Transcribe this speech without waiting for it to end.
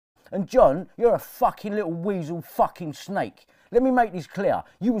And John, you're a fucking little weasel fucking snake. Let me make this clear.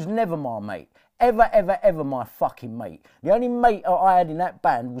 You was never my mate. Ever, ever, ever my fucking mate. The only mate I had in that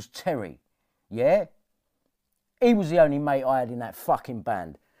band was Terry. Yeah? He was the only mate I had in that fucking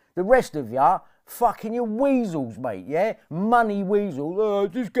band. The rest of ya, fucking your weasels, mate, yeah? Money weasels. Oh,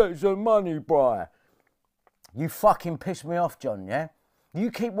 just get some money, bro. You fucking piss me off, John, yeah? You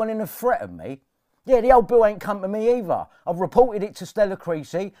keep wanting to threaten me. Yeah, the old bill ain't come to me either. I've reported it to Stella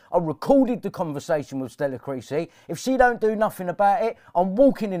Creasy. I recorded the conversation with Stella Creasy. If she don't do nothing about it, I'm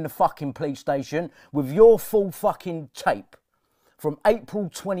walking in the fucking police station with your full fucking tape from April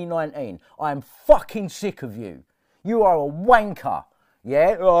 2019. I am fucking sick of you. You are a wanker.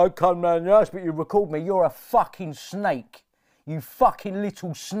 Yeah? Oh, I come round the house, but you record me. You're a fucking snake. You fucking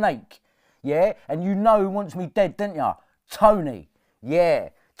little snake. Yeah? And you know who wants me dead, don't you? Tony. Yeah.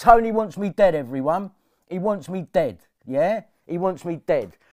 Tony wants me dead, everyone. He wants me dead, yeah? He wants me dead.